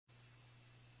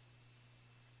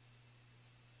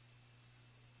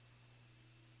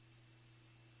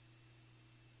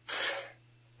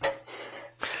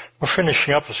We're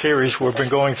finishing up a series. We've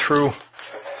been going through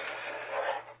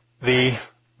the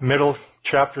middle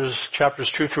chapters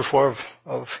 2 through 4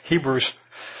 of Hebrews.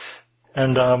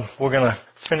 And we're going to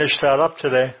finish that up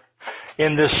today.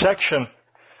 In this section,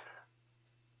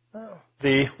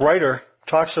 the writer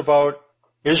talks about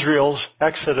Israel's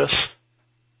exodus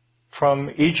from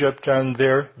Egypt and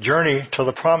their journey to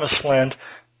the Promised Land.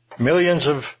 Millions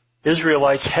of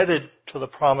Israelites headed to the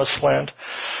Promised Land.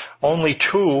 Only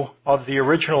 2 of the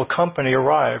original company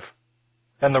arrived,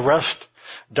 and the rest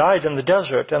died in the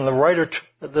desert. And the writer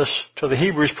to the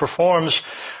Hebrews performs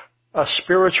a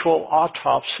spiritual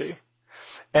autopsy,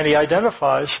 and he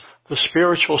identifies the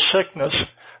spiritual sickness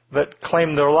that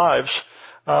claimed their lives.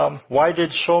 Why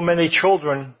did so many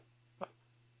children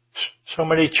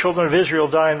of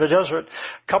Israel die in the desert?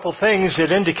 A couple things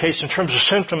it indicates in terms of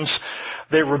symptoms.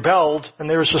 They rebelled, and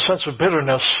there was a sense of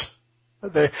bitterness.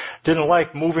 They didn't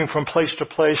like moving from place to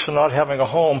place and not having a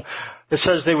home. It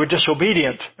says they were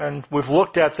disobedient, and we've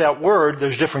looked at that word.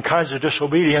 There's different kinds of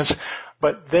disobedience,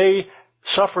 but they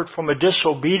suffered from a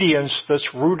disobedience that's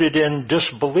rooted in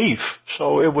disbelief.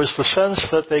 So it was the sense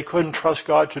that they couldn't trust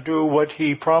God to do what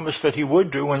He promised that He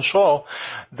would do, and so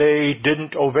they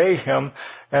didn't obey Him.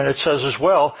 And it says as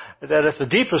well that at the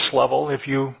deepest level, if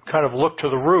you kind of look to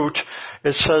the root,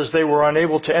 it says they were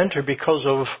unable to enter because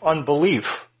of unbelief.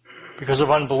 Because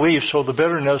of unbelief. So the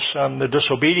bitterness and the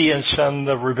disobedience and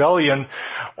the rebellion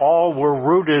all were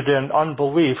rooted in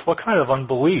unbelief. What kind of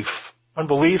unbelief?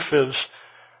 Unbelief is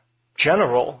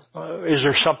general. Is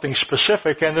there something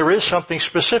specific? And there is something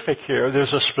specific here.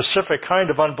 There's a specific kind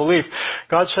of unbelief.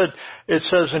 God said, it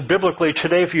says in biblically,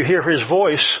 today if you hear His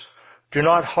voice, do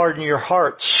not harden your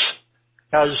hearts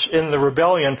as in the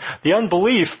rebellion. The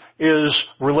unbelief is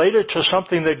related to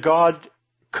something that God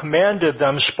commanded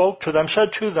them, spoke to them, said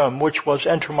to them, which was,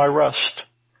 enter my rest.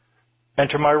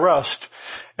 Enter my rest.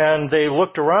 And they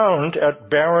looked around at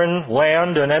barren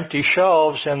land and empty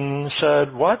shelves and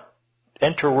said, what?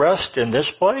 Enter rest in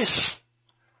this place?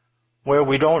 Where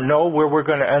we don't know where we're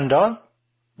going to end up?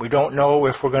 We don't know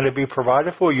if we're going to be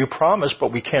provided for? You promise,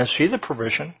 but we can't see the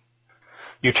provision.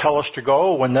 You tell us to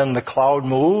go, and then the cloud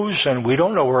moves, and we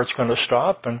don't know where it's going to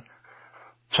stop, and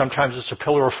sometimes it's a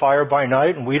pillar of fire by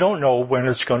night, and we don't know when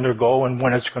it's going to go and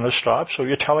when it's going to stop. So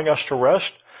you're telling us to rest?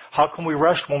 How can we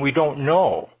rest when we don't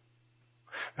know?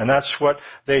 And that's what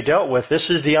they dealt with. This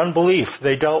is the unbelief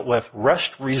they dealt with.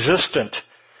 Rest-resistant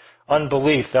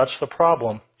unbelief. That's the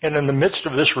problem. And in the midst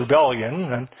of this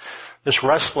rebellion and this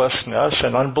restlessness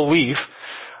and unbelief,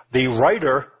 the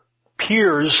writer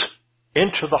peers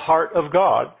into the heart of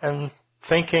God and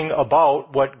thinking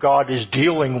about what God is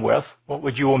dealing with. What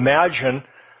would you imagine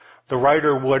the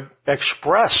writer would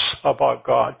express about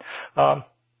God?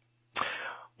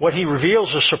 What he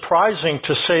reveals is surprising,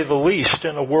 to say the least.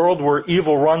 In a world where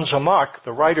evil runs amok,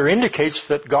 the writer indicates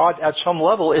that God at some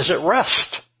level is at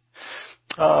rest.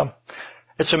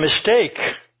 It's a mistake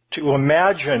to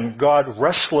imagine God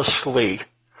restlessly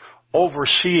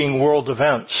overseeing world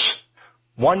events,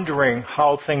 wondering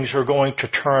how things are going to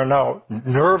turn out,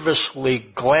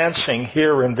 nervously glancing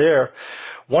here and there.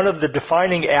 One of the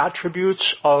defining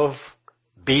attributes of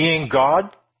being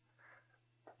God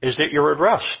is that you're at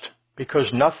rest, because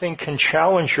nothing can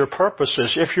challenge your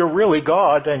purposes. If you're really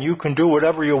God and you can do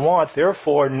whatever you want,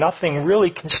 therefore nothing really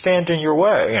can stand in your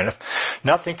way. And if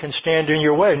nothing can stand in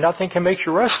your way, nothing can make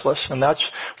you restless. And that's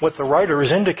what the writer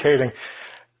is indicating.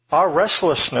 Our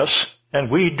restlessness, and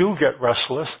we do get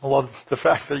restless. I love the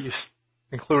fact that you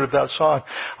included that song.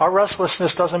 Our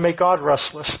restlessness doesn't make God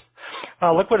restless.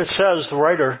 Look what it says. The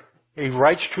writer, he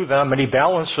writes to them and he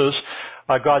balances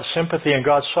God's sympathy and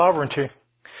God's sovereignty.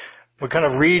 We're going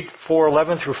to read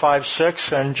 4:11 through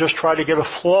 5:6 and just try to get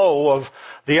a flow of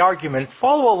the argument.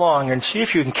 Follow along and see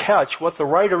if you can catch what the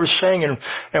writer is saying,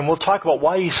 and we'll talk about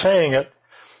why he's saying it.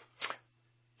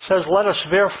 It says, let us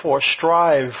therefore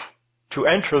strive to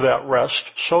enter that rest,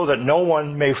 so that no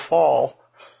one may fall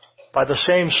by the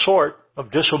same sort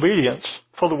of disobedience.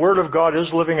 For the word of God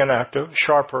is living and active,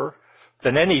 sharper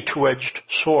than any two-edged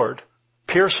sword,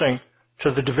 piercing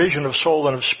to the division of soul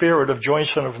and of spirit, of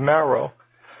joints and of marrow,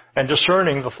 and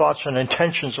discerning the thoughts and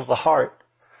intentions of the heart.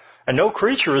 And no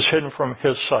creature is hidden from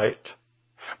His sight,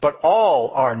 but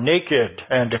all are naked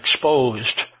and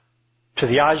exposed to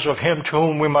the eyes of Him to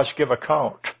whom we must give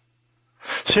account.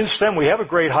 Since then we have a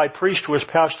great high priest who has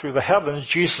passed through the heavens,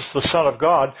 Jesus the Son of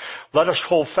God. Let us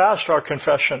hold fast our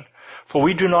confession, for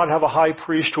we do not have a high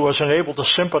priest who is unable to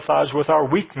sympathize with our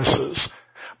weaknesses,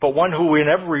 but one who in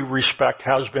every respect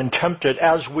has been tempted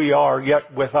as we are,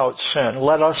 yet without sin.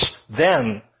 Let us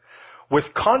then with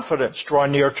confidence draw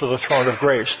near to the throne of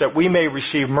grace, that we may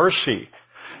receive mercy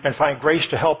and find grace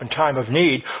to help in time of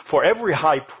need. For every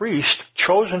high priest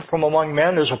chosen from among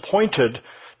men is appointed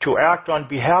to act on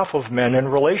behalf of men in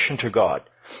relation to God,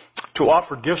 to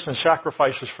offer gifts and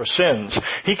sacrifices for sins.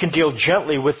 He can deal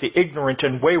gently with the ignorant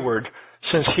and wayward,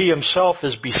 since he himself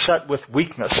is beset with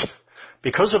weakness.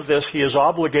 Because of this, he is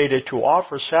obligated to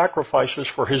offer sacrifices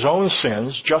for his own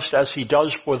sins, just as he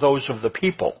does for those of the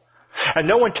people. And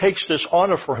no one takes this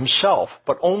honor for himself,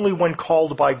 but only when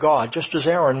called by God, just as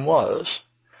Aaron was.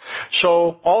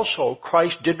 So also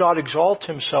Christ did not exalt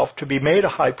himself to be made a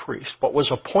high priest, but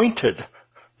was appointed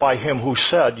by him who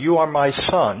said, "You are my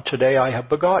son, today I have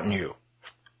begotten you."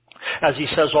 As he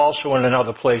says also in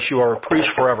another place, "You are a priest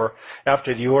forever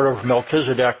after the order of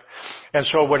Melchizedek." And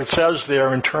so what it says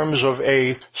there in terms of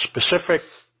a specific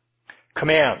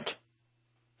command,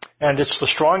 and it's the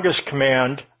strongest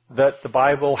command that the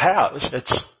Bible has.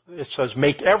 It says,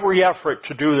 make every effort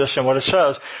to do this. And what it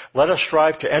says, let us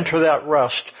strive to enter that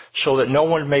rest so that no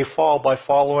one may fall by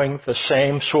following the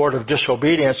same sort of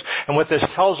disobedience. And what this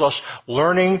tells us,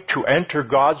 learning to enter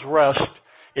God's rest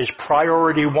is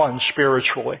priority one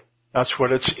spiritually. That's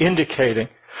what it's indicating.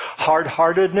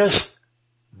 Hard-heartedness,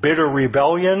 bitter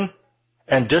rebellion,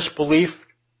 and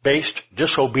disbelief-based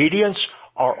disobedience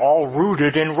are all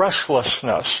rooted in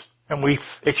restlessness. And we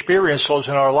experience those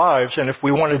in our lives. And if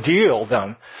we want to deal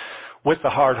then with the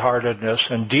hard-heartedness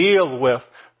and deal with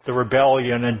the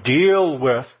rebellion and deal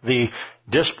with the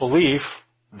disbelief,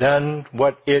 then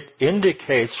what it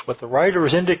indicates, what the writer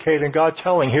is indicating, God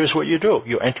telling, here's what you do.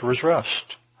 You enter his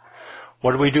rest.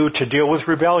 What do we do to deal with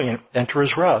rebellion? Enter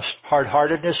his rest.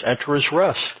 Hard-heartedness, enter his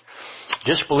rest.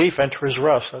 Disbelief, enter his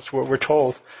rest. That's what we're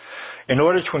told. In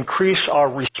order to increase our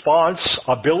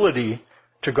responsibility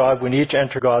to God, we need to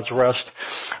enter God's rest.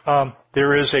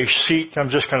 There is a sheet,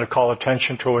 I'm just going to call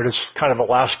attention to it. It's kind of a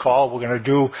last call. We're going to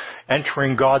do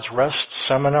Entering God's Rest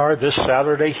seminar this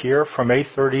Saturday here from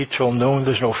 8:30 till noon.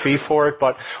 There's no fee for it,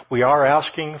 but we are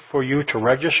asking for you to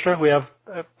register. We have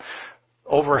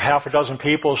over half a dozen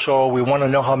people, so we want to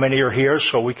know how many are here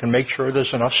so we can make sure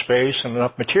there's enough space and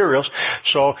enough materials.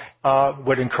 So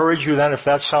would encourage you then, if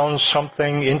that sounds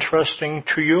something interesting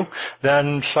to you,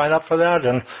 then sign up for that,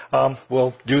 and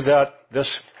we'll do that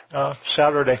this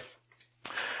Saturday.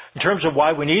 In terms of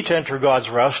why we need to enter God's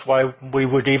rest, why we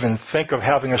would even think of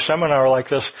having a seminar like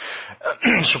this,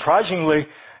 surprisingly,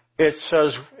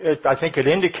 I think it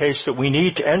indicates that we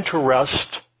need to enter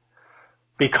rest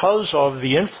because of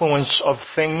the influence of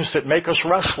things that make us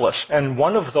restless. And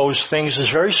one of those things is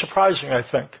very surprising, I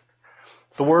think.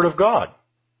 The Word of God.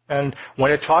 And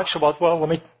when it talks about,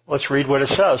 let's read what it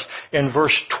says. In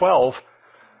verse 12,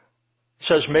 it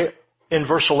says, in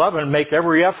verse 11, make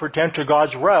every effort to enter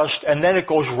God's rest, and then it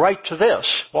goes right to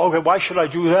this. Well, okay, why should I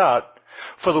do that?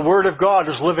 For the Word of God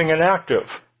is living and active,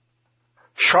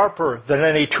 sharper than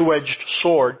any two-edged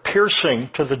sword, piercing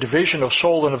to the division of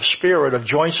soul and of spirit, of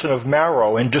joints and of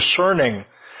marrow, and discerning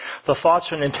the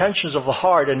thoughts and intentions of the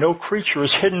heart, and no creature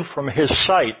is hidden from his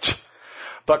sight,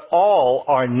 but all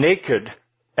are naked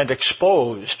and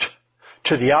exposed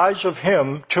to the eyes of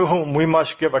him to whom we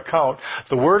must give account.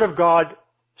 The Word of God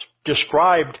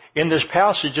described in this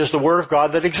passage is the Word of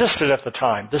God that existed at the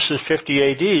time. This is 50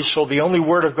 AD, so the only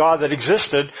Word of God that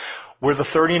existed were the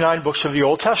 39 books of the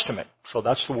Old Testament. So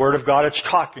that's the Word of God it's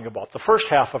talking about. The first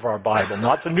half of our Bible,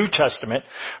 not the New Testament,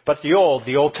 but the Old.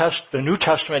 The New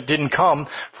Testament didn't come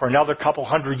for another couple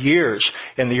hundred years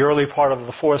in the early part of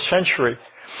the 4th century.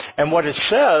 And what it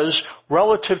says,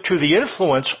 relative to the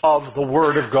influence of the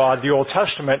Word of God, the Old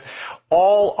Testament,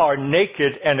 all are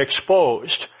naked and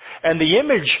exposed. And the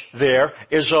image there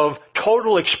is of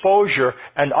total exposure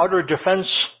and utter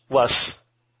defenselessness.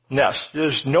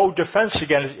 There's no defense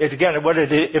against it. Again, what it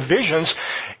envisions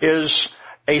is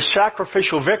a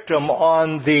sacrificial victim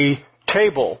on the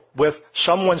table with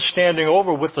someone standing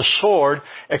over with the sword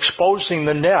exposing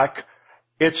the neck.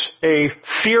 It's a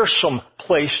fearsome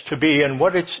place to be. And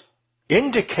what it's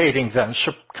indicating then,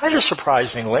 kind of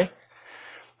surprisingly,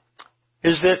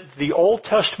 is that the Old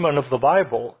Testament of the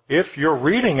Bible, if you're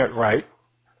reading it right,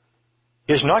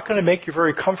 is not going to make you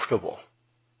very comfortable.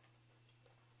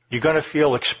 You're going to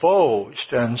feel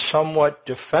exposed and somewhat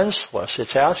defenseless.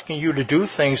 It's asking you to do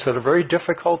things that are very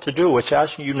difficult to do. It's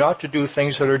asking you not to do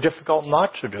things that are difficult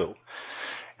not to do.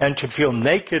 And to feel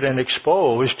naked and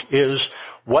exposed is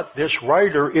what this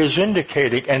writer is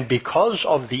indicating. And because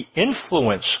of the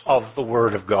influence of the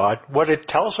Word of God, what it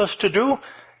tells us to do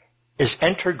is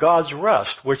enter God's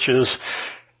rest, which is,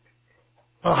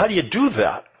 well, how do you do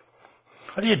that?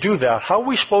 How do you do that? How are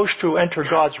we supposed to enter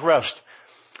God's rest?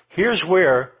 Here's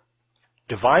where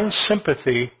divine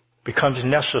sympathy becomes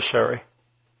necessary.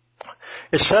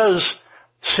 It says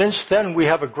Since then we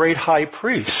have a great high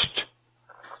priest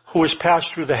who has passed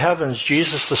through the heavens,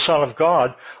 Jesus the Son of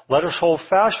God. Let us hold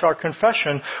fast our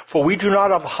confession, for we do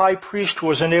not have a high priest who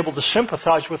is unable to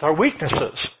sympathize with our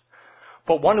weaknesses,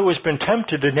 but one who has been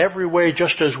tempted in every way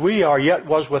just as we are, yet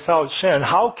was without sin.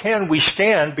 How can we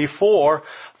stand before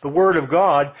the Word of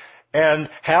God and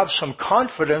have some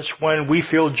confidence when we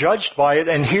feel judged by it?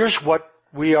 And here's what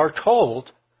we are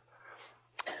told.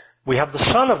 We have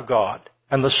the Son of God,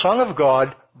 and the Son of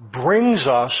God brings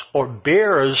us or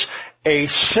bears a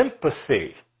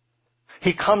sympathy.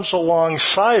 He comes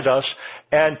alongside us,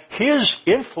 and His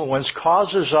influence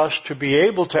causes us to be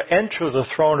able to enter the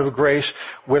throne of grace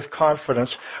with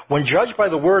confidence. When judged by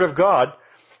the Word of God,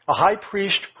 a high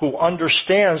priest who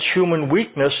understands human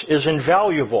weakness is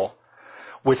invaluable.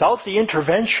 Without the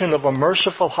intervention of a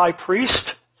merciful high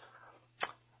priest,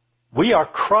 we are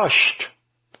crushed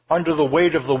under the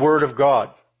weight of the Word of God.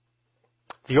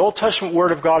 The Old Testament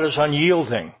Word of God is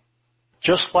unyielding.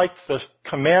 Just like the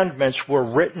commandments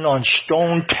were written on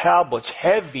stone tablets,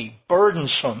 heavy,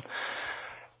 burdensome.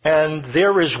 And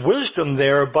there is wisdom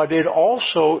there, but it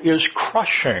also is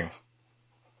crushing.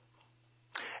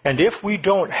 And if we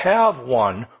don't have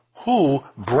one who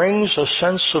brings a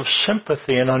sense of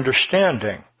sympathy and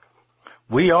understanding,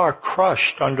 we are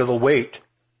crushed under the weight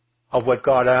of what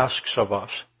God asks of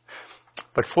us.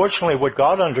 But fortunately, what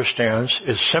God understands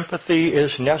is sympathy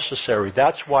is necessary.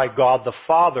 That's why God the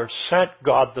Father sent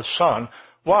God the Son.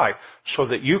 Why? So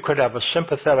that you could have a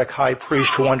sympathetic high priest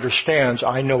who understands,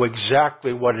 I know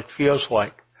exactly what it feels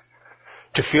like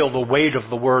to feel the weight of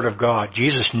the Word of God.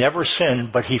 Jesus never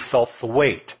sinned, but He felt the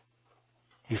weight.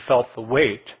 He felt the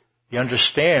weight. He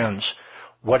understands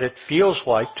what it feels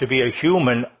like to be a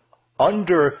human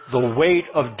under the weight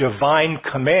of divine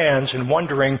commands and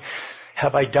wondering,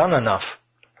 have I done enough?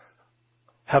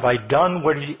 Have I done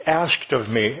what He asked of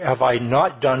me? Have I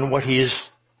not done what He's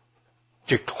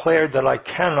declared that I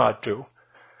cannot do?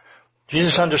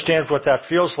 Jesus understands what that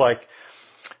feels like.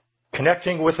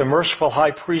 Connecting with a merciful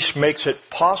high priest makes it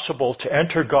possible to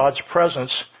enter God's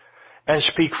presence and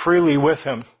speak freely with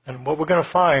Him. And what we're going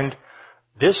to find,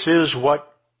 this is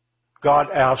what God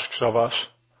asks of us.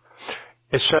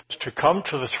 It says to come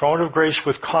to the throne of grace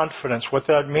with confidence. What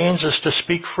that means is to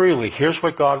speak freely. Here's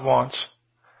what God wants.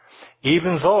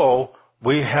 Even though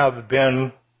we have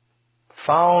been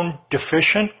found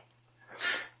deficient,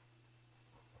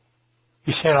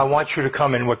 He's saying, I want you to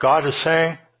come in. What God is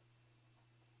saying,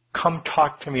 come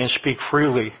talk to me and speak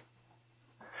freely.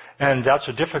 And that's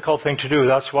a difficult thing to do.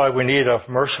 That's why we need a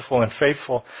merciful and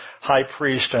faithful high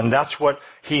priest, and that's what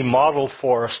He modeled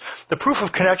for us. The proof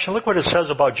of connection, look what it says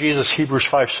about Jesus, Hebrews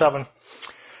 5:7.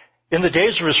 In the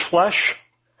days of His flesh,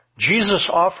 Jesus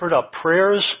offered up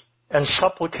prayers and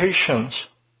supplications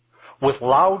with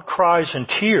loud cries and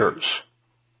tears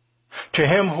to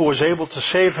Him who was able to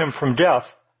save Him from death,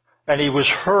 and He was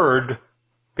heard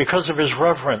because of His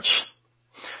reverence.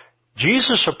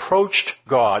 Jesus approached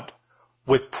God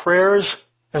with prayers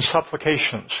and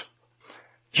supplications.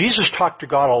 Jesus talked to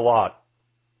God a lot.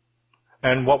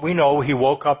 And what we know, He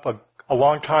woke up a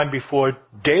long time before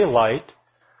daylight,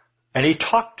 and He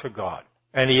talked to God.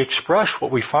 And He expressed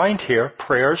what we find here,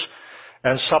 prayers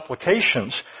and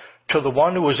supplications, to the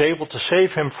one who was able to save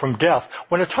Him from death.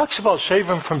 When it talks about save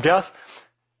Him from death,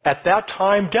 at that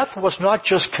time, death was not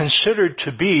just considered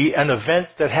to be an event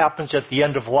that happens at the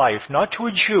end of life, not to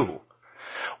a Jew.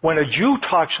 When a Jew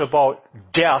talks about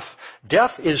death,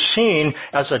 death is seen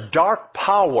as a dark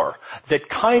power that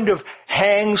kind of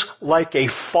hangs like a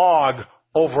fog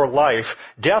over life.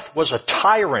 Death was a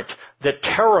tyrant that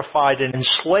terrified and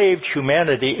enslaved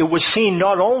humanity. It was seen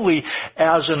not only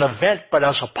as an event, but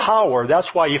as a power. That's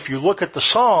why if you look at the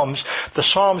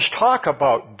Psalms talk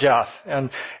about death, and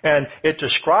it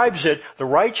describes it, the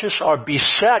righteous are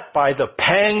beset by the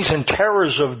pangs and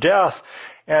terrors of death.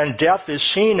 And death is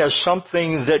seen as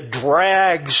something that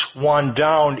drags one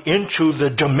down into the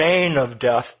domain of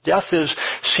death. Death is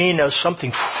seen as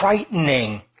something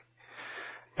frightening.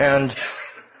 And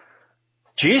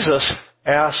Jesus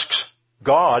asked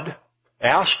God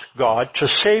to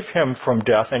save Him from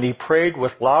death, and He prayed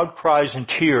with loud cries and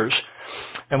tears.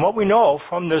 And what we know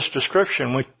from this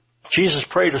description, when Jesus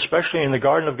prayed, especially in the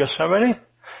Garden of Gethsemane,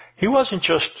 He wasn't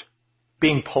just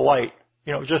being polite,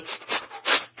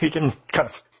 He didn't kind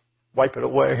of wipe it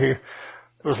away. There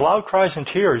was loud cries and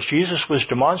tears. Jesus was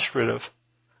demonstrative,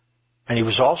 and He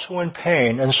was also in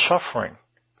pain and suffering.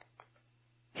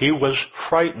 He was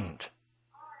frightened.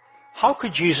 How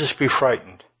could Jesus be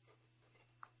frightened?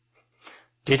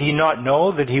 Did He not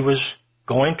know that He was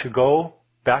going to go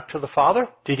back to the Father?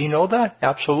 Did he know that?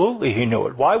 Absolutely he knew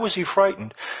it. Why was he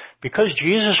frightened? Because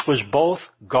Jesus was both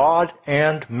God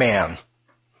and man.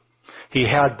 He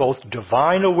had both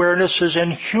divine awarenesses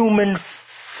and human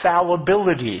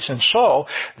fallibilities. And so,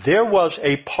 there was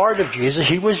a part of Jesus,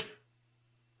 he was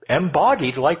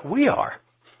embodied like we are.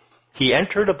 He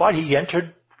entered a body, he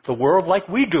entered the world like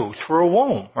we do, through a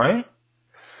womb, right?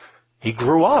 He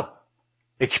grew up,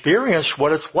 experienced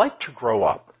what it's like to grow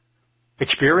up,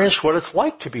 experienced what it's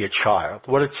like to be a child,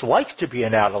 what it's like to be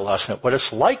an adolescent, what it's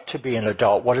like to be an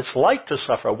adult, what it's like to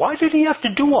suffer. Why did he have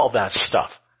to do all that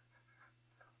stuff?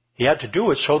 He had to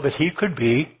do it so that he could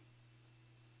be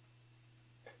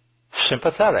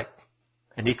sympathetic,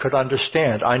 and he could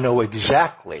understand, I know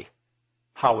exactly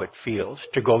how it feels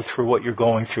to go through what you're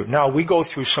going through. Now, we go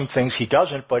through some things he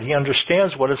doesn't, but he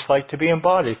understands what it's like to be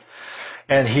embodied.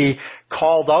 And he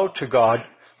called out to God,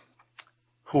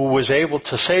 who was able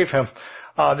to save him.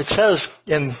 It says,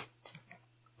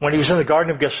 when he was in the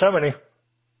Garden of Gethsemane,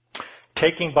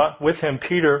 taking with him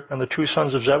Peter and the two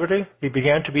sons of Zebedee, he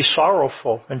began to be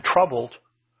sorrowful and troubled.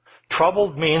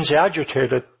 Troubled means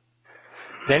agitated.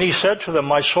 Then he said to them,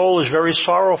 my soul is very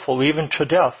sorrowful, even to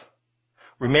death.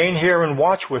 Remain here and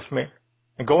watch with me.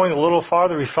 And going a little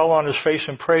farther, he fell on his face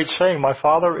and prayed, saying, my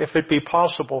Father, if it be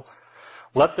possible,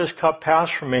 let this cup pass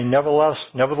from me.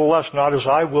 Nevertheless, not as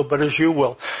I will, but as you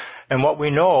will. And what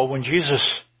we know, when Jesus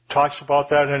talks about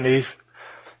that and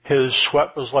his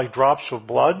sweat was like drops of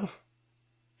blood,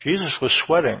 Jesus was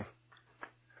sweating.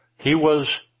 He was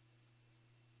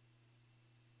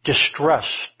distressed.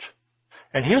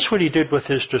 And here's what he did with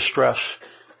his distress.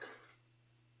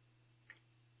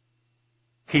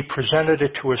 He presented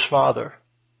it to his Father.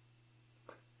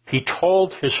 He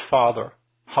told his Father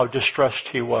how distressed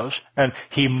he was. And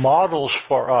he models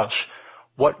for us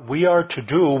what we are to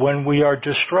do when we are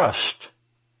distressed.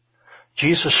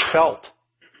 Jesus felt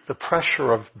the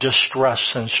pressure of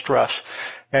distress and stress.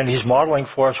 And he's modeling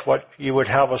for us what he would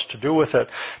have us to do with it.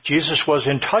 Jesus was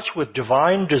in touch with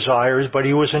divine desires, but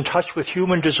he was in touch with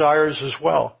human desires as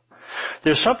well.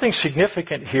 There's something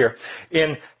significant here.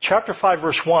 In chapter 5,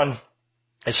 verse 1,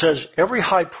 it says, every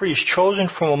high priest chosen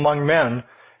from among men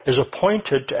is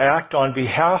appointed to act on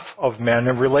behalf of men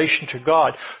in relation to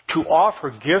God, to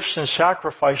offer gifts and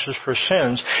sacrifices for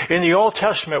sins. In the Old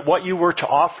Testament, what you were to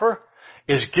offer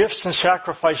is gifts and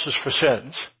sacrifices for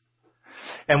sins.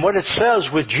 And what it says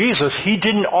with Jesus, he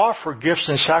didn't offer gifts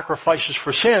and sacrifices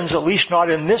for sins, at least not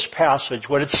in this passage.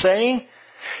 What it's saying,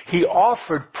 he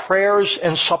offered prayers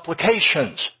and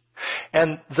supplications.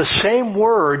 And the same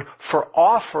word for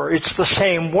offer, it's the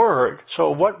same word. So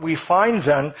what we find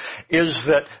then is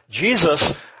that Jesus,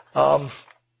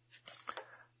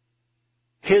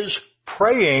 his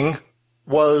praying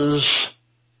was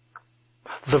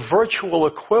the virtual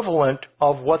equivalent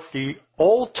of what the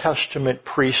Old Testament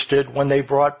priests did when they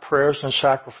brought prayers and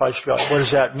sacrifices to God. What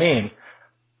does that mean?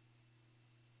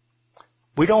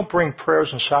 We don't bring prayers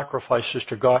and sacrifices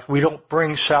to God. We don't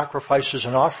bring sacrifices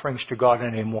and offerings to God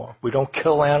anymore. We don't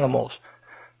kill animals.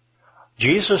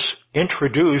 Jesus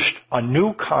introduced a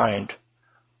new kind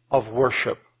of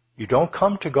worship. You don't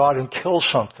come to God and kill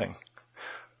something.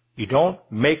 You don't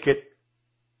make it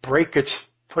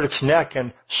put its neck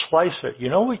and slice it. You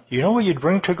know what you'd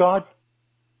bring to God?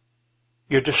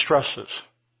 Your distresses.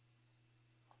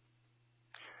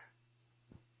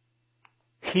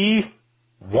 He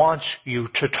wants you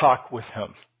to talk with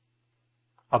him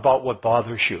about what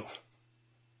bothers you.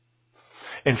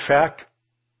 In fact,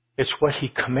 it's what he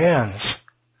commands.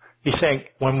 He's saying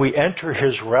when we enter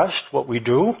his rest, what we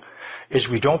do is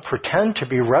we don't pretend to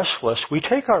be restless. We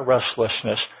take our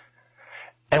restlessness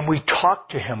and we talk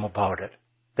to him about it.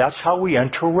 That's how we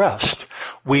enter rest.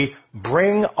 We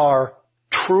bring our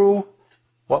true,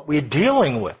 what we're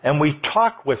dealing with, and we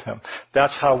talk with him.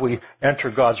 That's how we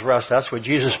enter God's rest. That's what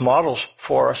Jesus models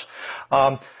for us.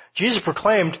 Jesus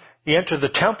proclaimed, he entered the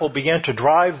temple, began to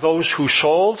drive those who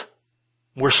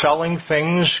were selling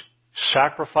things,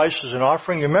 sacrifices and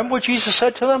offering. Remember what Jesus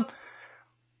said to them?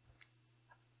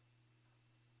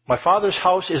 My Father's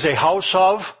house is a house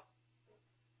of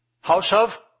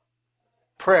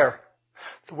prayer.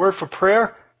 The word for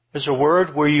prayer is a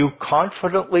word where you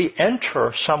confidently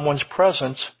enter someone's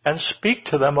presence and speak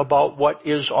to them about what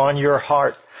is on your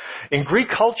heart. In Greek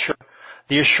culture,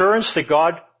 the assurance that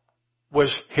God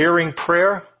was hearing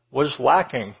prayer was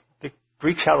lacking. The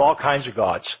Greeks had all kinds of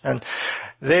gods. And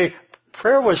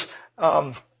prayer was,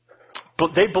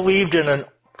 they believed in a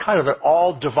kind of an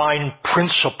all-divine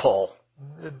principle,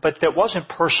 but that wasn't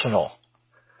personal.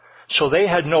 So they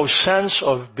had no sense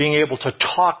of being able to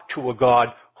talk to a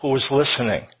God who was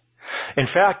listening. In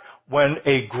fact, when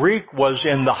a Greek was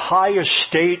in the highest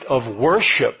state of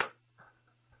worship,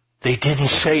 they didn't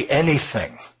say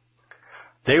anything.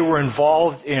 They were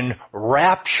involved in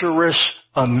rapturous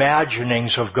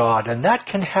imaginings of God, and that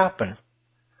can happen.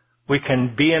 We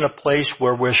can be in a place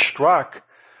where we're struck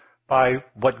by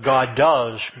what God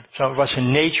does, some of us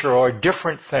in nature or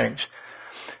different things.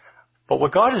 But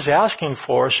what God is asking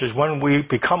for us is when we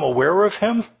become aware of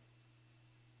Him,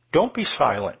 don't be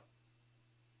silent.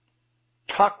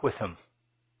 Talk with Him.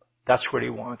 That's what He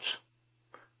wants.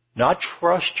 Not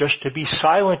for us just to be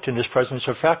silent in His presence.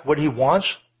 In fact, what He wants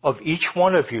of each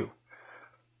one of you.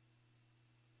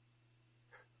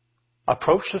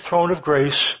 Approach the throne of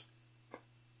grace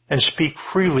and speak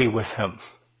freely with Him.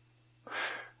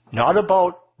 Not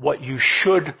about what you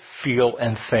should feel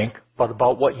and think, but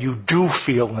about what you do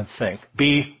feel and think.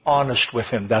 Be honest with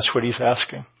Him. That's what He's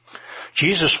asking.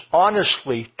 Jesus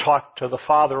honestly talked to the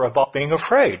Father about being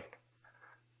afraid.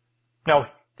 Now,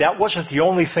 that wasn't the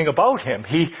only thing about Him.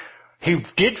 He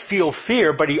did feel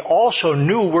fear, but He also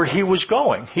knew where He was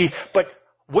going. But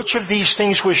which of these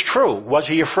things was true? Was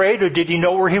He afraid, or did He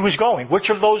know where He was going? Which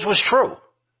of those was true?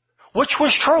 Which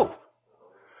was true?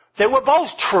 They were both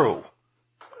true.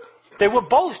 They were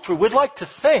both true. We'd like to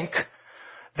think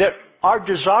that our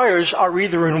desires are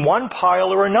either in one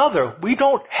pile or another. We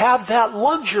don't have that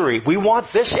luxury. We want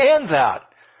this and that.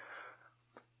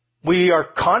 We are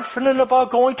confident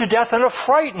about going to death and are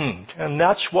frightened. And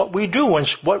that's what we do. And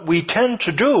what we tend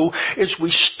to do is we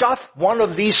stuff one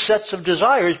of these sets of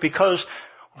desires because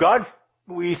God,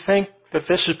 we think that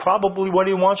this is probably what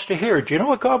He wants to hear. Do you know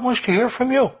what God wants to hear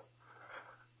from you?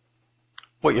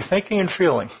 What you're thinking and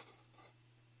feeling.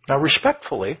 Now,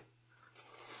 respectfully,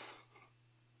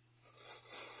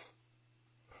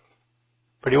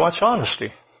 but He wants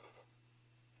honesty.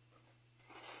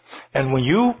 And when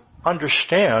you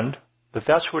understand that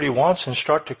that's what He wants and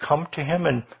start to come to Him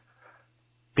and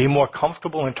be more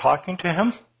comfortable in talking to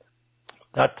Him,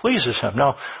 that pleases Him.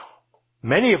 Now,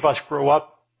 many of us grow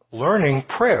up learning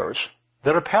prayers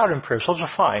that are pattern prayers. Those are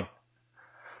fine.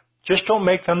 Just don't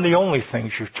make them the only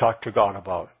things you talk to God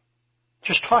about.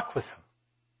 Just talk with Him.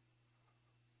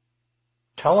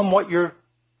 Tell Him what you're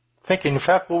thinking. In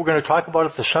fact, what we're going to talk about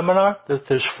at the seminar, that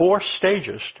there's 4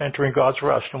 stages to entering God's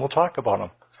rest, and we'll talk about them.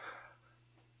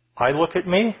 I look at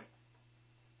me,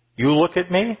 you look at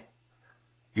me,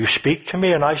 you speak to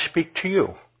me, and I speak to you.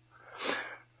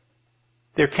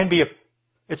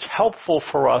 It's helpful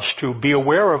for us to be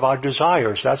aware of our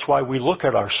desires. That's why we look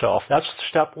at ourselves. That's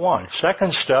step 1.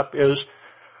 Second step is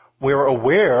we're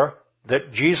aware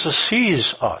that Jesus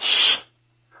sees us.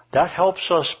 That helps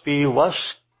us be less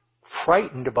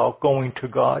frightened about going to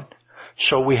God.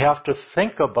 So we have to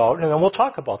think about, and then we'll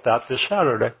talk about that this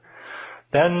Saturday.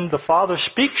 Then the Father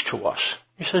speaks to us.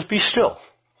 He says, be still.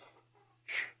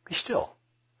 Be still.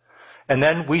 And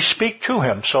then we speak to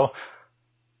Him. So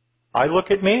I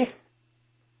look at me,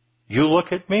 you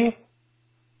look at me,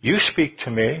 you speak to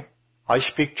me, I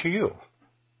speak to you.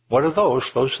 What are those?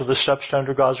 Those are the steps to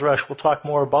enter God's rest. We'll talk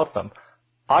more about them.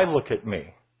 I look at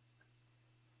me.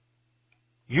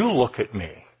 You look at me.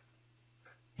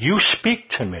 You speak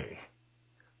to me.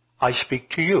 I speak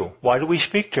to you. Why do we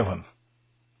speak to Him?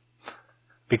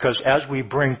 Because as we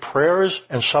bring prayers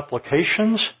and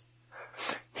supplications,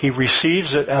 He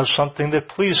receives it as something that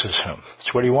pleases Him.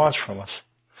 It's what He wants from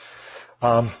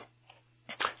us.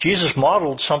 Jesus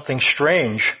modeled something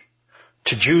strange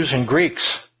to Jews and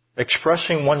Greeks,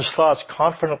 expressing one's thoughts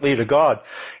confidently to God.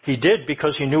 He did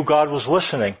because He knew God was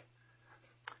listening.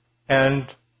 And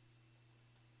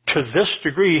to this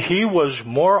degree, He was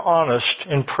more honest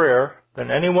in prayer than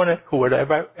anyone who had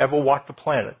ever walked the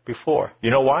planet before. You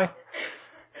know why?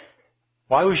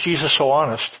 Why was Jesus so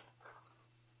honest?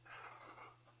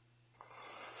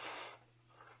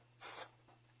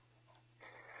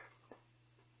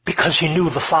 Because He knew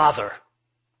the Father.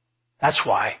 That's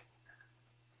why.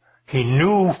 He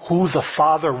knew who the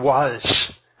Father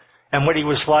was and what He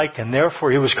was like, and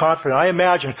therefore He was confident.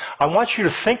 I want you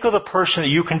to think of the person that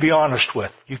you can be honest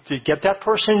with. You get that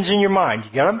person's in your mind.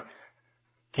 You get them?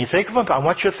 Can you think of them? I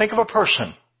want you to think of a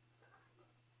person.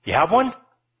 You have one?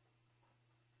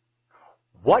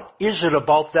 What is it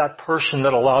about that person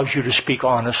that allows you to speak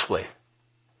honestly?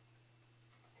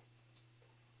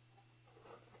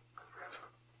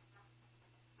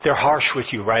 They're harsh with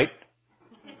you, right?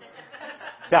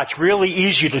 Yeah, it's really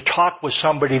easy to talk with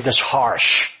somebody that's harsh.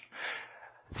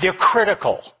 They're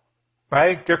critical,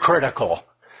 right? They're critical.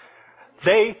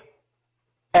 They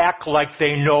act like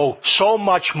they know so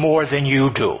much more than you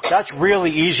do. That's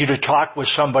really easy to talk with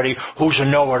somebody who's a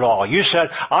know-it-all. You said,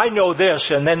 I know this,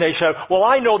 and then they said, well,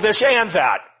 I know this and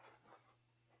that.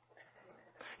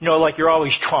 like you're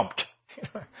always trumped.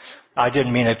 I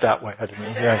didn't mean it that way. I didn't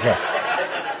mean, yeah.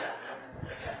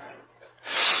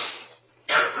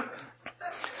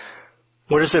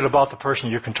 What is it about the person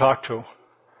you can talk to?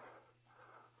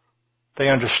 They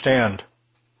understand.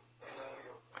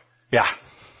 Yeah.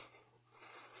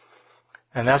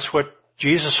 And that's what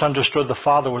Jesus understood the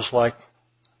Father was like.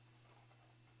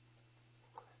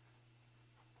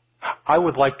 I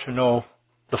would like to know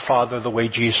the Father the way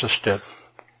Jesus did.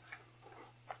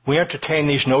 We entertain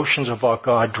these notions about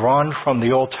God drawn from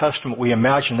the Old Testament. We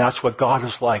imagine that's what God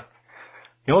is like.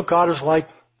 You know what God is like?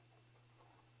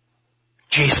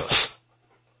 Jesus.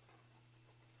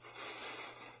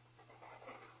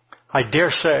 I dare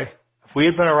say, if we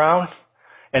had been around,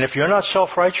 and if you're not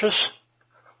self-righteous,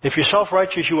 if you're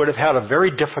self-righteous, you would have had a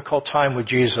very difficult time with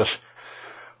Jesus.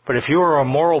 But if you were a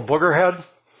moral boogerhead,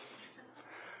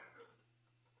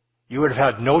 you would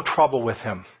have had no trouble with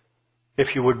him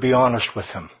if you would be honest with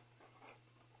him.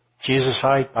 Jesus,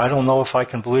 I don't know if I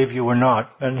can believe you or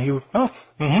not. And he would,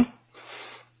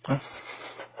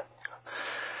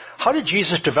 How did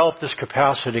Jesus develop this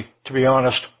capacity, to be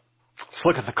honest? Let's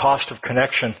look at the cost of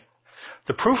connection.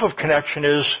 The proof of connection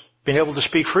is being able to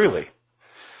speak freely.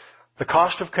 The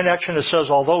cost of connection, it says,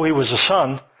 although he was a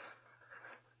son,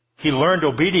 he learned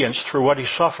obedience through what he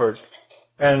suffered.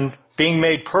 And being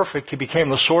made perfect, he became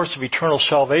the source of eternal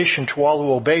salvation to all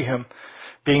who obey him,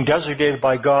 being designated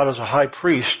by God as a high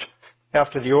priest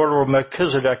after the order of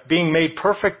Melchizedek. Being made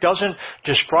perfect doesn't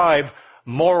describe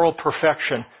moral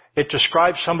perfection. It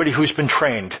describes somebody who's been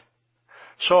trained.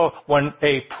 So when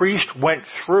a priest went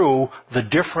through the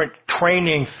different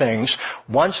training things,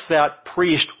 once that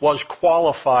priest was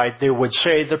qualified, they would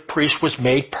say the priest was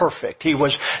made perfect. He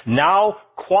was now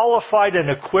qualified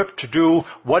and equipped to do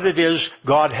what it is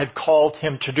God had called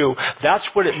him to do. That's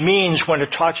what it means when it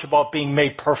talks about being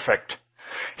made perfect.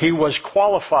 He was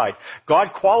qualified.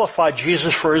 God qualified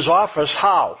Jesus for his office.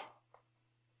 How?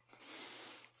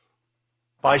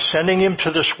 By sending him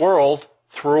to this world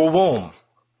through a womb.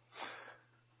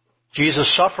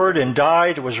 Jesus suffered and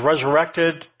died, was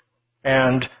resurrected,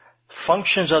 and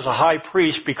functions as a high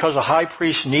priest because a high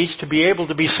priest needs to be able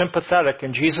to be sympathetic,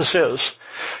 and Jesus is.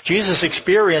 Jesus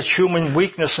experienced human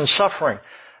weakness and suffering.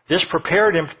 This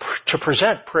prepared him to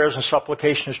present prayers and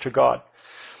supplications to God.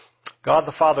 God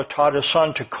the Father taught his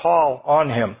Son to call on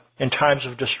him in times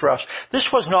of distress. This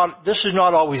is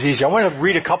not always easy. I want to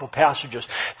read a couple passages.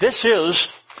 This is,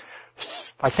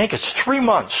 I think it's 3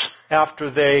 months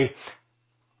after they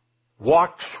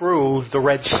walked through the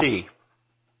Red Sea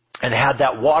and had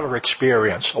that water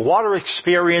experience. A water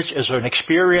experience is an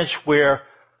experience where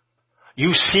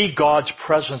you see God's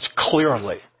presence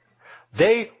clearly.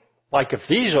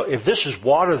 If this is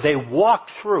water, they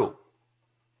walked through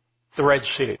the Red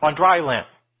Sea on dry land.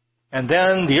 And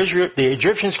then the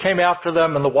Egyptians came after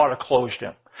them and the water closed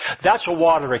in. That's a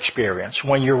water experience.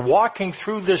 When you're walking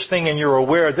through this thing and you're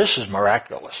aware this is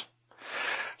miraculous.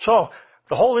 So,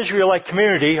 the whole Israelite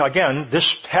community, again, this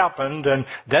happened, and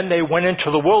then they went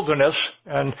into the wilderness,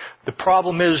 and the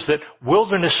problem is that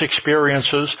wilderness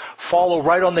experiences follow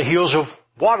right on the heels of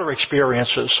water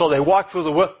experiences. So they walk through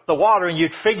the water, and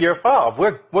you'd figure, oh,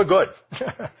 we're good.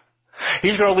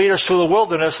 He's going to lead us through the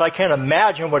wilderness. I can't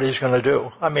imagine what he's going to do.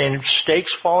 I mean,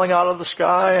 stakes falling out of the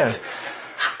sky, and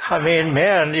I mean,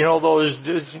 man,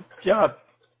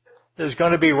 there's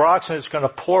going to be rocks and it's going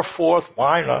to pour forth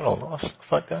wine. I don't know, stuff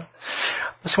like that.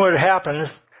 That's what happened.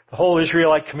 The whole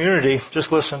Israelite community,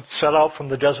 just listen, set out from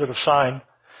the desert of Sin,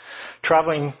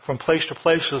 traveling from place to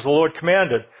place as the Lord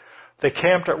commanded. They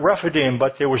camped at Rephidim,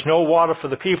 but there was no water for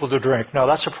the people to drink. Now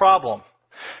that's a problem,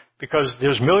 because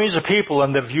there's millions of people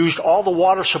and they've used all the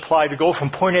water supply to go from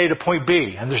point A to point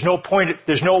B, and there's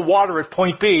no water at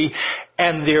point B,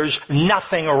 and there's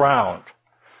nothing around.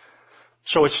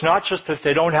 So it's not just that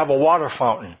they don't have a water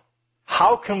fountain.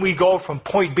 How can we go from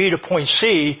point B to point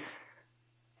C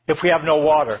if we have no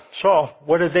water? So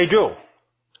what did they do?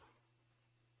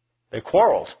 They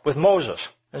quarreled with Moses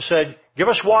and said, give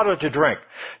us water to drink.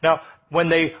 Now, when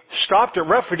they stopped at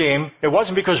Rephidim, it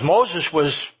wasn't because Moses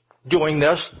was doing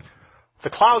this. The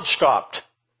cloud stopped.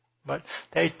 But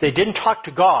they didn't talk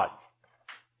to God.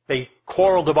 They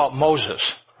quarreled about Moses.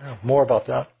 More about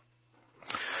that.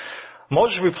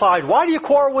 Moses replied, why do you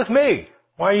quarrel with me?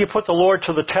 Why do you put the Lord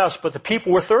to the test? But the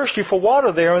people were thirsty for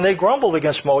water there, and they grumbled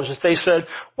against Moses. They said,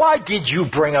 why did you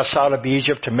bring us out of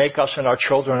Egypt to make us and our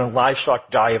children and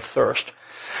livestock die of thirst?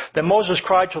 Then Moses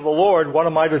cried to the Lord, what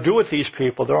am I to do with these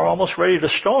people? They're almost ready to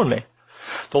stone me.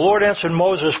 The Lord answered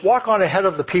Moses, walk on ahead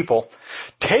of the people.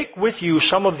 Take with you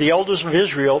some of the elders of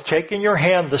Israel. Take in your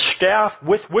hand the staff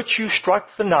with which you struck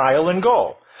the Nile, and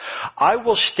go. I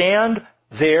will stand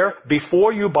there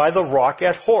before you by the rock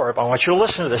at Horeb. I want you to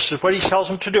listen to this. This is what he tells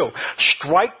them to do.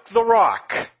 Strike the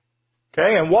rock.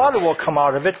 Okay, and water will come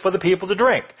out of it for the people to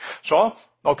drink. So,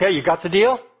 okay, you got the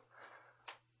deal?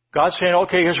 God's saying,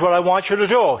 okay, here's what I want you to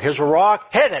do. Here's a rock,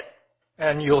 hit it.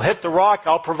 And you'll hit the rock,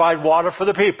 I'll provide water for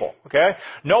the people. Okay?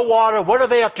 No water, what do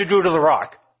they have to do to the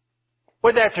rock?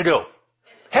 What do they have to do?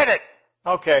 Hit it.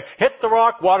 Okay, hit the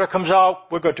rock, water comes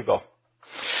out, we're good to go.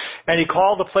 And he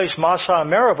called the place Massah and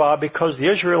Meribah because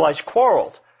the Israelites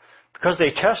quarreled. Because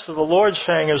they tested the Lord,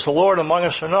 saying, is the Lord among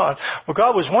us or not? Well,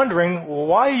 God was wondering, well,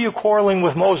 why are you quarreling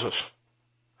with Moses?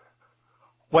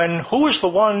 Who is the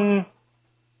one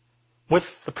with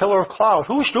the pillar of cloud?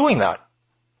 Who's doing that?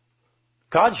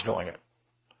 God's doing it.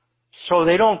 So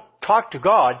they don't talk to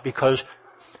God because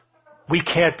we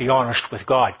can't be honest with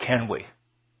God, can we?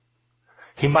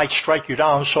 He might strike you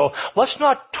down, so let's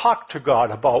not talk to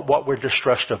God about what we're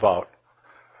distressed about.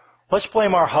 Let's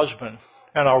blame our husband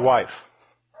and our wife.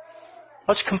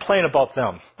 Let's complain about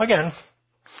them. Again,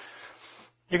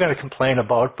 you're going to complain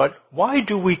about, but why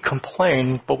do we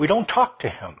complain but we don't talk to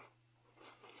Him?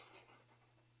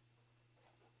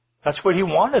 That's what He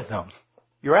wanted them.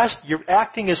 You're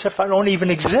acting as if I don't even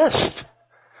exist.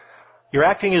 You're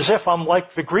acting as if I'm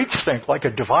like the Greeks think, like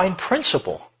a divine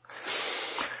principle.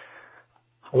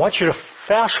 I want you to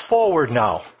fast forward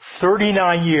now,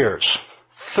 39 years.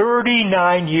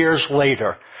 39 years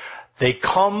later, they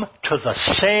come to the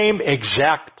same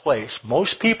exact place.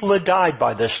 Most people had died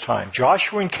by this time.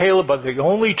 Joshua and Caleb are the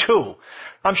only two.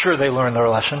 I'm sure they learned their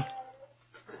lesson.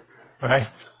 Right?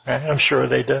 I'm sure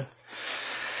they did.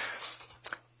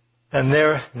 And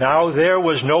there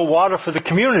was no water for the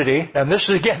community. And this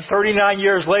is again 39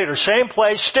 years later. Same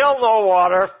place, still no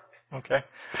water. Okay.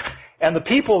 And the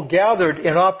people gathered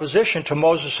in opposition to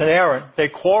Moses and Aaron. They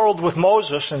quarreled with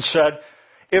Moses and said,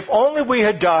 if only we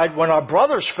had died when our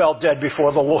brothers fell dead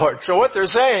before the Lord. So what they're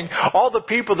saying, all the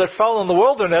people that fell in the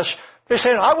wilderness, they're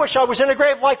saying, I wish I was in a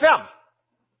grave like them.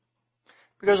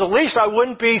 Because at least I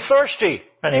wouldn't be thirsty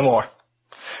anymore.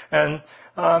 And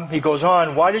he goes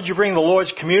on, why did you bring the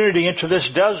Lord's community into this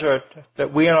desert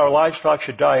that we and our livestock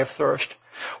should die of thirst?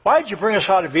 Why did you bring us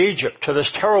out of Egypt to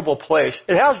this terrible place?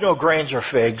 It has no grains or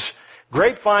figs,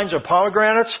 grapevines or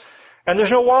pomegranates, and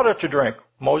there's no water to drink.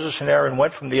 Moses and Aaron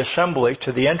went from the assembly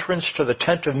to the entrance to the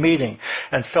tent of meeting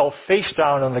and fell face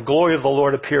down, and the glory of the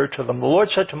Lord appeared to them. The Lord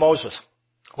said to Moses,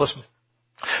 listen,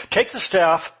 take the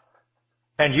staff,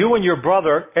 and you and your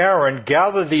brother Aaron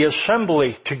gather the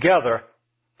assembly together.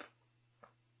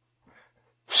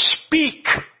 Speak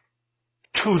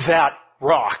to that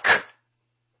rock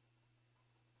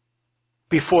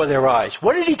before their eyes.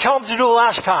 What did he tell them to do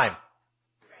last time?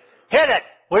 Hit it.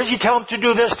 What does he tell them to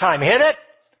do this time? Hit it?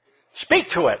 Speak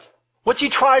to it. What's he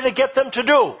trying to get them to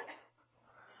do?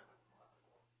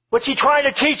 What's he trying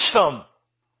to teach them?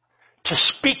 To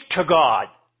speak to God.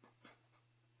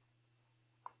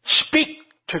 Speak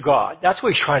to God. That's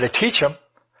what he's trying to teach them.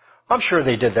 I'm sure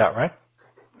they did that, right?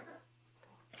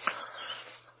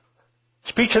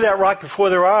 Speak to that rock before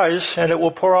their eyes, and it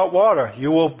will pour out water.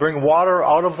 You will bring water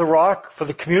out of the rock for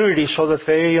the community so that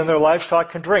they and their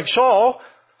livestock can drink. So,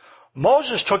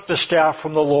 Moses took the staff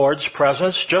from the Lord's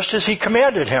presence, just as he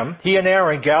commanded him. He and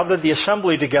Aaron gathered the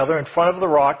assembly together in front of the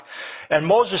rock, and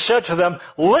Moses said to them,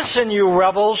 listen, you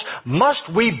rebels, must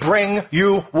we bring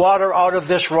you water out of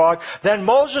this rock? Then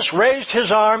Moses raised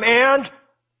his arm and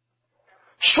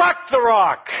struck the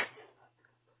rock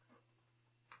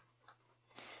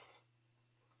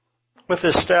with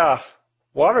his staff.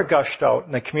 Water gushed out,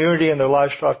 and the community and their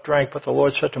livestock drank. But the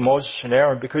Lord said to Moses and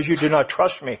Aaron, because you did not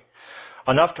trust me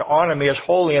enough to honor me as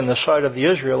holy in the sight of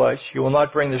the Israelites, you will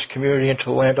not bring this community into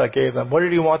the land I gave them. What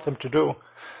did he want them to do?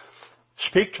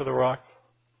 Speak to the rock.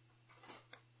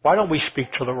 Why don't we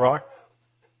speak to the rock?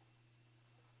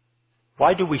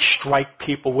 Why do we strike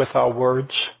people with our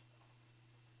words?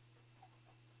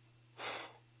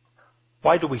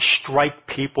 Why do we strike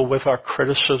people with our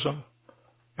criticism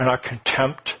and our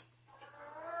contempt?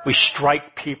 We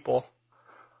strike people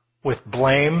with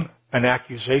blame and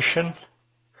accusation.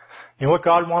 You know what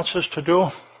God wants us to do?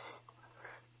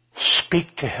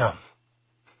 Speak to Him.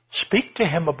 Speak to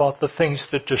Him about the things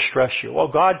that distress you. Well,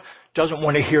 God doesn't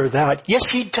want to hear that. Yes,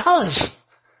 He does.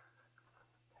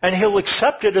 And He'll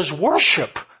accept it as worship.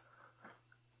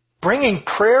 Bringing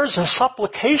prayers and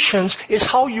supplications is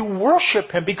how you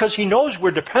worship Him, because He knows we're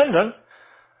dependent.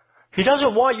 He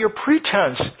doesn't want your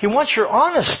pretense. He wants your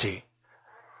honesty.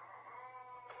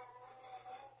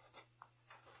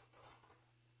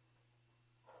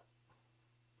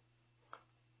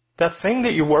 That thing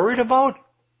that you're worried about,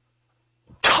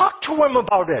 talk to Him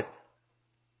about it.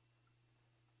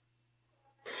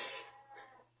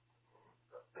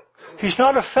 He's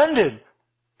not offended.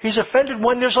 He's offended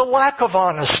when there's a lack of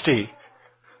honesty.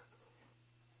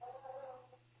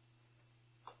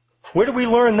 Where do we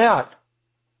learn that?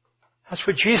 That's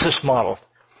what Jesus modeled.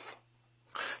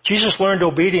 Jesus learned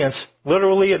obedience.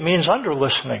 Literally, it means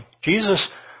under-listening. Jesus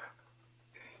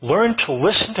learned to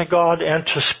listen to God and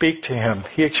to speak to Him.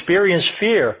 He experienced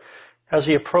fear as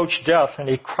He approached death, and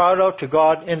He cried out to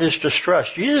God in His distress.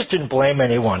 Jesus didn't blame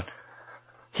anyone.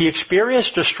 He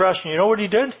experienced distress, and you know what He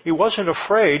did? He wasn't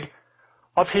afraid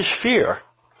of His fear.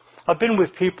 I've been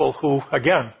with people who,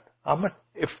 again,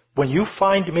 when you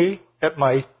find me at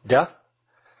my death,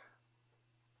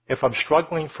 if I'm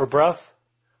struggling for breath,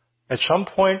 at some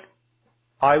point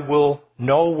I will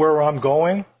know where I'm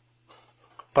going,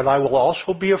 but I will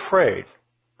also be afraid.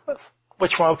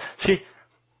 What's wrong? See,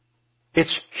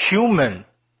 it's human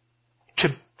to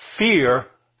fear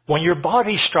when your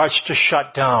body starts to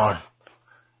shut down.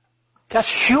 That's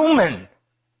human.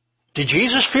 Did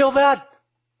Jesus feel that?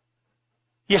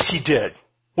 Yes, He did.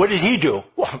 What did He do?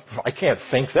 Well, I can't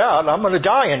think that. I'm going to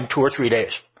die in 2 or 3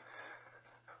 days.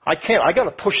 I got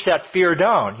to push that fear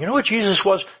down. You know what Jesus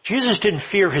was? Jesus didn't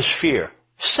fear His fear.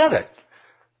 He said it.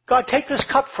 God, take this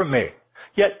cup from me.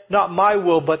 Yet not my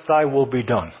will, but thy will be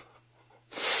done.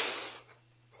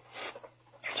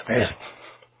 It's amazing.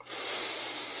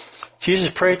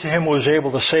 Jesus prayed to Him who was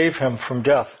able to save Him from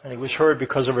death, and He was heard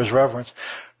because of His reverence.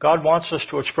 God wants us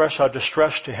to express our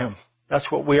distress to Him. That's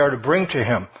what we are to bring to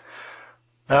Him.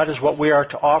 That is what we are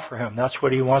to offer Him. That's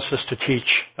what He wants us to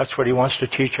teach. That's what He wants to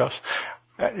teach us.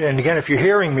 And again, if you're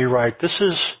hearing me right, this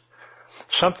is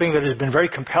something that has been very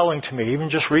compelling to me, even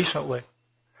just recently.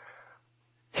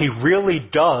 He really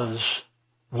does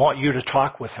want you to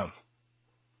talk with Him.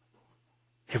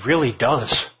 He really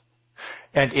does.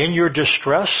 And in your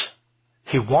distress,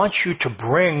 He wants you to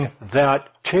bring that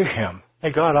to Him.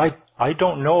 Hey, God, I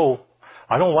don't know.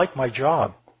 I don't like my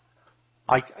job.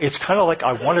 It's kind of like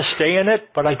I want to stay in it,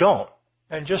 but I don't.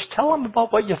 And just tell Him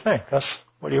about what you think. That's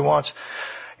what He wants.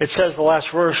 It says, the last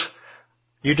verse,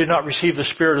 you did not receive the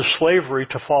spirit of slavery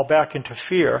to fall back into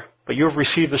fear, but you have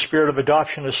received the spirit of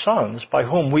adoption as sons, by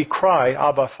whom we cry,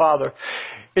 Abba, Father.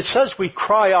 It says we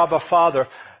cry, Abba, Father.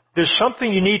 There's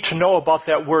something you need to know about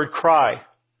that word cry.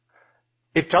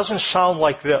 It doesn't sound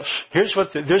like this. Here's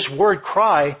what this word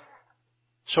cry,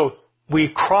 so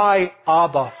we cry,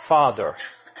 Abba, Father.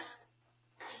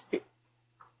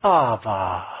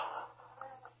 Abba.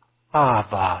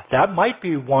 Abba. That might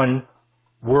be one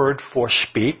word for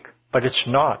speak, but it's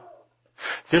not.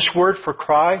 This word for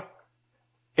cry,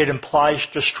 it implies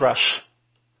distress.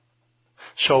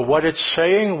 So what it's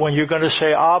saying, when you're going to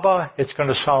say Abba, it's going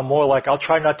to sound more like, I'll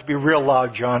try not to be real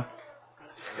loud, John.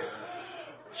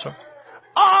 So,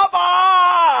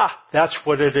 Abba! That's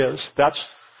what it is. That's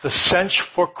the sense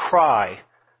for cry.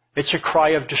 It's a cry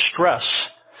of distress.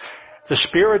 The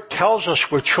Spirit tells us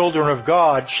we're children of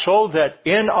God so that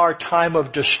in our time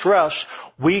of distress,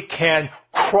 we can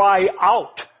cry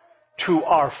out to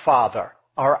our Father,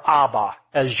 our Abba,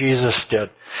 as Jesus did.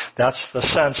 That's the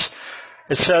sense.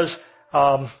 It says,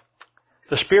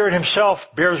 the Spirit Himself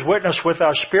bears witness with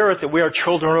our spirit that we are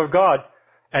children of God.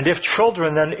 And if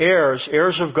children, then heirs,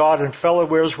 heirs of God and fellow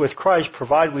heirs with Christ,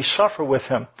 provided we suffer with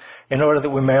Him, in order that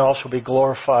we may also be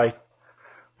glorified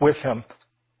with Him.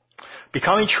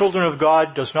 Becoming children of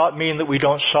God does not mean that we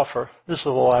don't suffer. This is the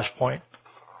last point,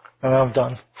 and I'm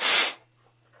done.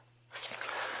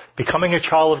 Becoming a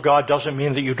child of God doesn't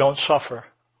mean that you don't suffer.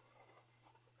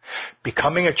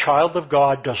 Becoming a child of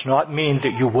God does not mean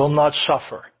that you will not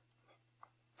suffer.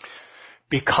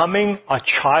 Becoming a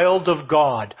child of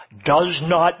God does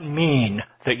not mean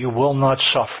that you will not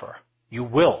suffer. You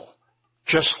will,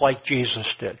 just like Jesus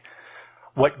did.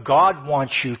 What God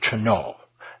wants you to know,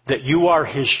 that you are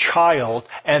His child,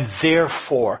 and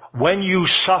therefore, when you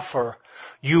suffer,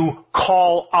 you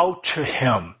call out to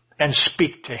Him and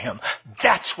speak to Him.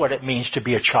 That's what it means to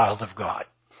be a child of God.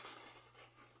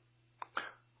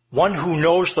 One who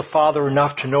knows the Father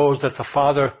enough to know that the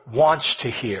Father wants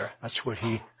to hear. That's what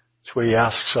He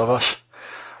asks of us.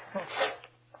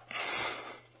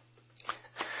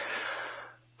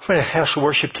 I'm going to ask the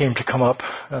worship team to come up,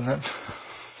 and then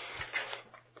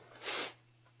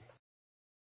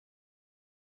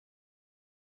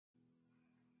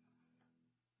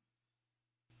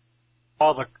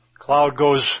the cloud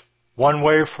goes one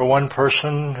way for one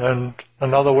person and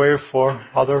another way for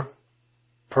other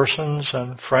persons,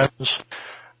 and friends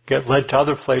get led to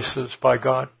other places by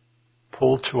God,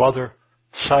 pulled to other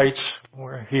sites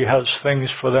where He has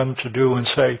things for them to do and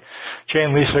say. Jay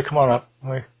and Lisa, come on up.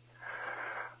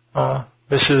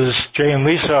 This is Jay and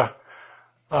Lisa,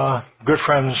 good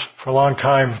friends for a long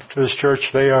time to this church.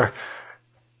 They are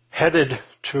headed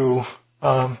to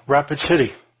Rapid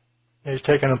City. He's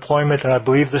taken employment, and I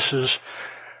believe this is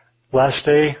last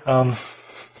day. Can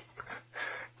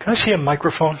I see a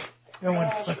microphone?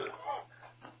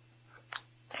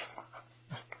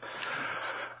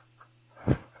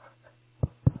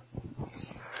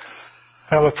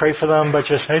 I will pray for them, but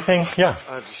just anything? Yeah.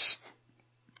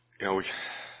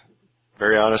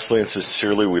 Very honestly and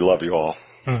sincerely, we love you all.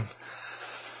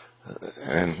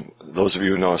 And those of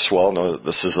you who know us well know that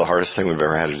this is the hardest thing we've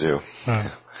ever had to do.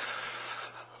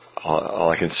 All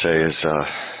I can say is,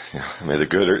 may the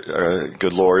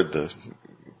good Lord, the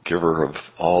giver of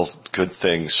all good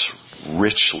things,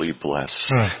 richly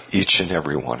bless each and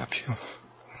every one of you.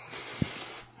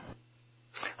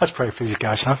 Let's pray for you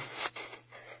guys, huh?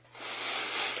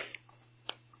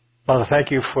 Father,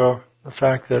 thank you for the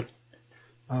fact that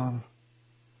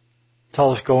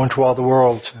tell us go into all the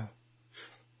world,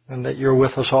 and that you're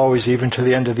with us always, even to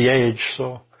the end of the age.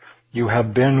 So you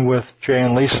have been with Jay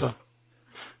and Lisa,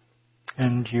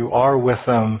 and you are with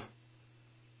them,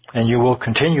 and you will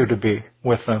continue to be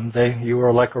with them. You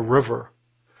are like a river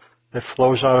that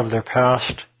flows out of their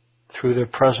past, through their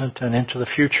present, and into the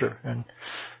future. And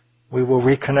we will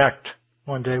reconnect.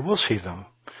 One day we'll see them.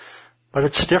 But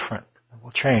it's different. It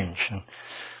will change. And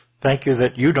thank you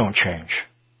that you don't change,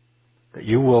 that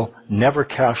you will never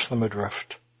cast them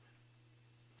adrift,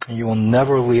 and you will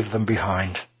never leave them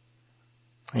behind.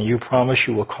 And you promise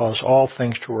you will cause all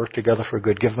things to work together for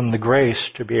good. Give them the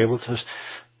grace to be able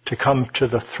to come to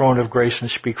the throne of grace and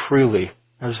speak freely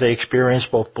as they experience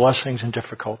both blessings and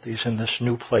difficulties in this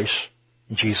new place.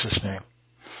 In Jesus' name.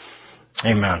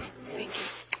 Amen. Thank you.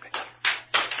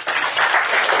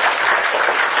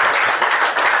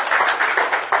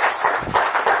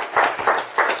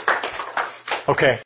 Okay.